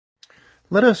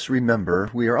Let us remember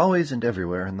we are always and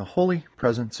everywhere in the holy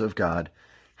presence of God.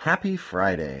 Happy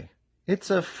Friday. It's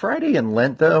a Friday in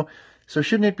Lent, though, so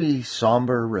shouldn't it be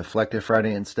somber, reflective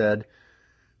Friday instead?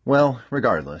 Well,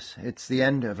 regardless, it's the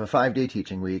end of a 5-day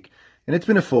teaching week, and it's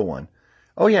been a full one.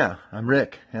 Oh yeah, I'm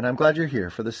Rick, and I'm glad you're here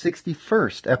for the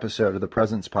 61st episode of the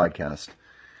Presence Podcast.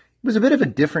 It was a bit of a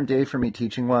different day for me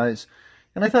teaching-wise,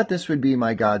 and I thought this would be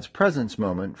my God's presence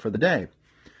moment for the day.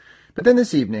 But then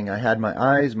this evening I had my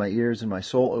eyes, my ears, and my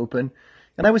soul open,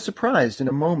 and I was surprised in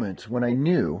a moment when I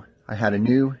knew I had a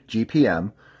new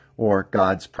GPM, or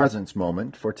God's Presence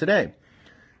moment, for today.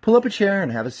 Pull up a chair and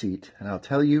have a seat, and I'll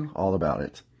tell you all about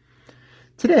it.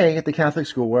 Today, at the Catholic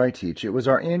school where I teach, it was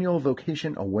our annual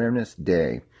Vocation Awareness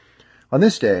Day. On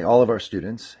this day, all of our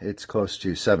students, it's close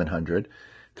to 700,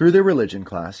 through their religion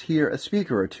class, hear a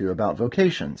speaker or two about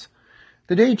vocations.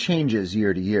 The day changes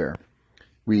year to year.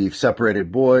 We've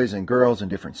separated boys and girls in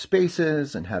different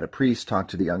spaces and had a priest talk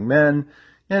to the young men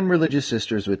and religious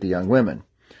sisters with the young women.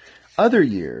 Other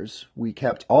years, we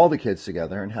kept all the kids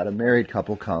together and had a married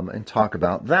couple come and talk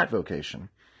about that vocation.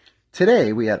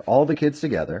 Today, we had all the kids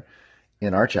together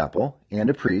in our chapel, and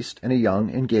a priest and a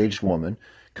young engaged woman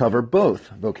cover both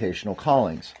vocational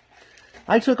callings.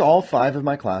 I took all 5 of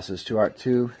my classes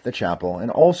to the chapel and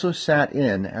also sat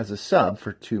in as a sub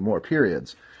for 2 more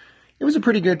periods. It was a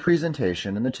pretty good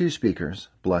presentation, and the 2 speakers,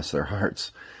 bless their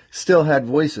hearts, still had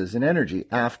voices and energy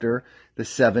after the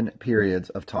 7 periods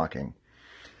of talking.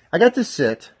 I got to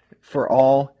sit for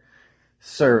all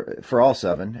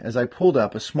 7 as I pulled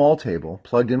up a small table,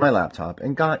 plugged in my laptop,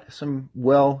 and got some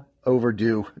well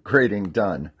overdue grading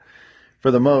done. For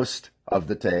the most of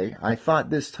the day, I thought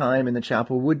this time in the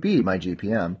chapel would be my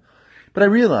GPM, but I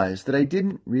realized that I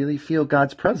didn't really feel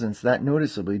God's presence that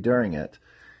noticeably during it.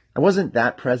 I wasn't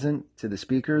that present to the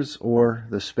speakers or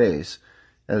the space,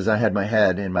 as I had my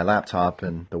head in my laptop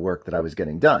and the work that I was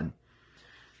getting done.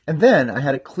 And then I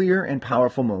had a clear and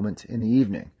powerful moment in the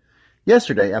evening.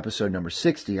 Yesterday, episode number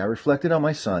 60, I reflected on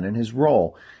my son and his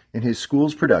role in his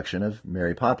school's production of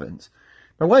Mary Poppins.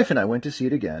 My wife and I went to see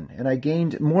it again, and I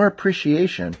gained more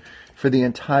appreciation for the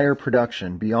entire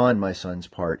production beyond my son's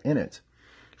part in it.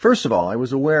 First of all, I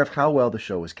was aware of how well the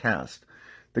show was cast.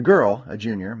 The girl, a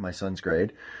junior, my son's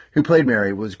grade, who played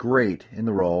Mary, was great in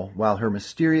the role, while her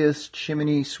mysterious,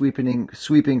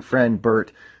 chimney-sweeping friend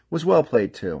Bert was well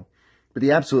played too. But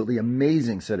the absolutely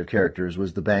amazing set of characters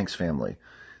was the Banks family.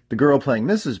 The girl playing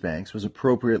Mrs. Banks was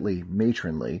appropriately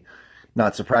matronly.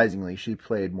 Not surprisingly, she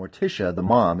played Morticia, the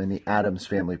mom, in the Addams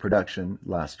Family production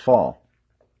last fall.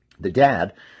 The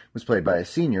dad was played by a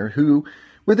senior who,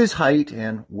 with his height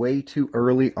and way too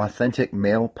early authentic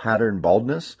male pattern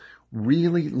baldness,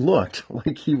 really looked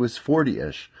like he was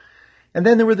 40-ish. And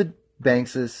then there were the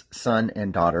Banks' son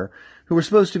and daughter, who were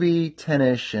supposed to be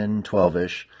 10-ish and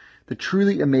 12-ish. The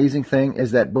truly amazing thing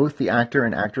is that both the actor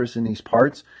and actress in these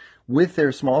parts, with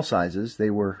their small sizes, they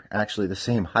were actually the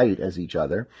same height as each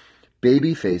other,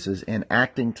 baby faces, and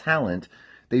acting talent,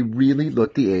 they really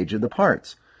looked the age of the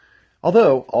parts.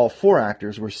 Although all 4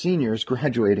 actors were seniors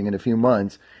graduating in a few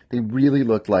months, they really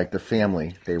looked like the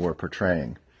family they were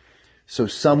portraying. So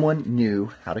someone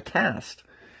knew how to cast.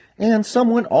 And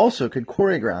someone also could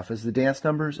choreograph, as the dance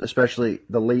numbers, especially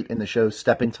the late in the show's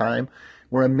Step in Time,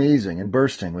 were amazing and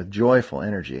bursting with joyful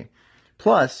energy.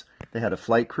 Plus, they had a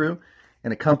flight crew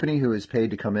and a company who was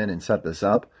paid to come in and set this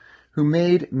up, who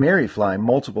made Mary fly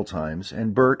multiple times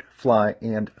and Bert fly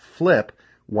and flip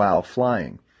while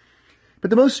flying. But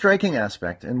the most striking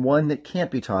aspect, and one that can't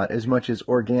be taught as much as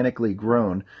organically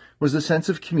grown, was the sense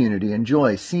of community and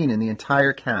joy seen in the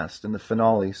entire cast in the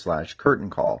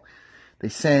finale/curtain call. They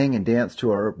sang and danced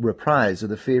to a reprise of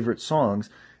the favorite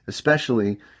songs,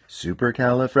 especially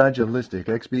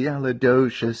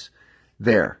Supercalifragilisticexpialidocious.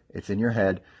 There, it's in your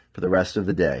head for the rest of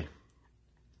the day.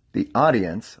 The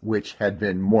audience, which had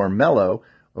been more mellow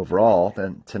overall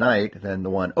than tonight than the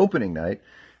one opening night,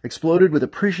 exploded with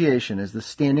appreciation as the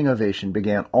standing ovation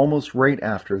began almost right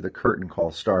after the curtain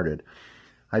call started.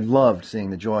 I loved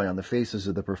seeing the joy on the faces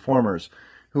of the performers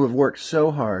who have worked so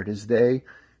hard as they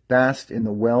basked in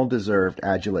the well-deserved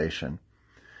adulation.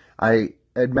 I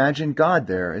imagined God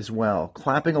there as well,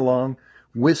 clapping along,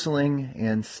 whistling,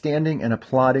 and standing and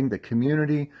applauding the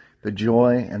community, the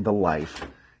joy, and the life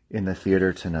in the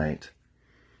theater tonight.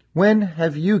 When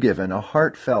have you given a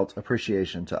heartfelt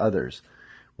appreciation to others?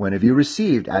 When have you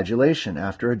received adulation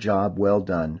after a job well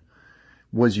done?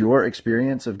 Was your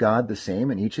experience of God the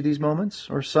same in each of these moments,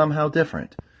 or somehow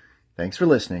different? Thanks for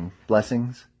listening.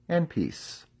 Blessings and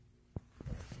peace.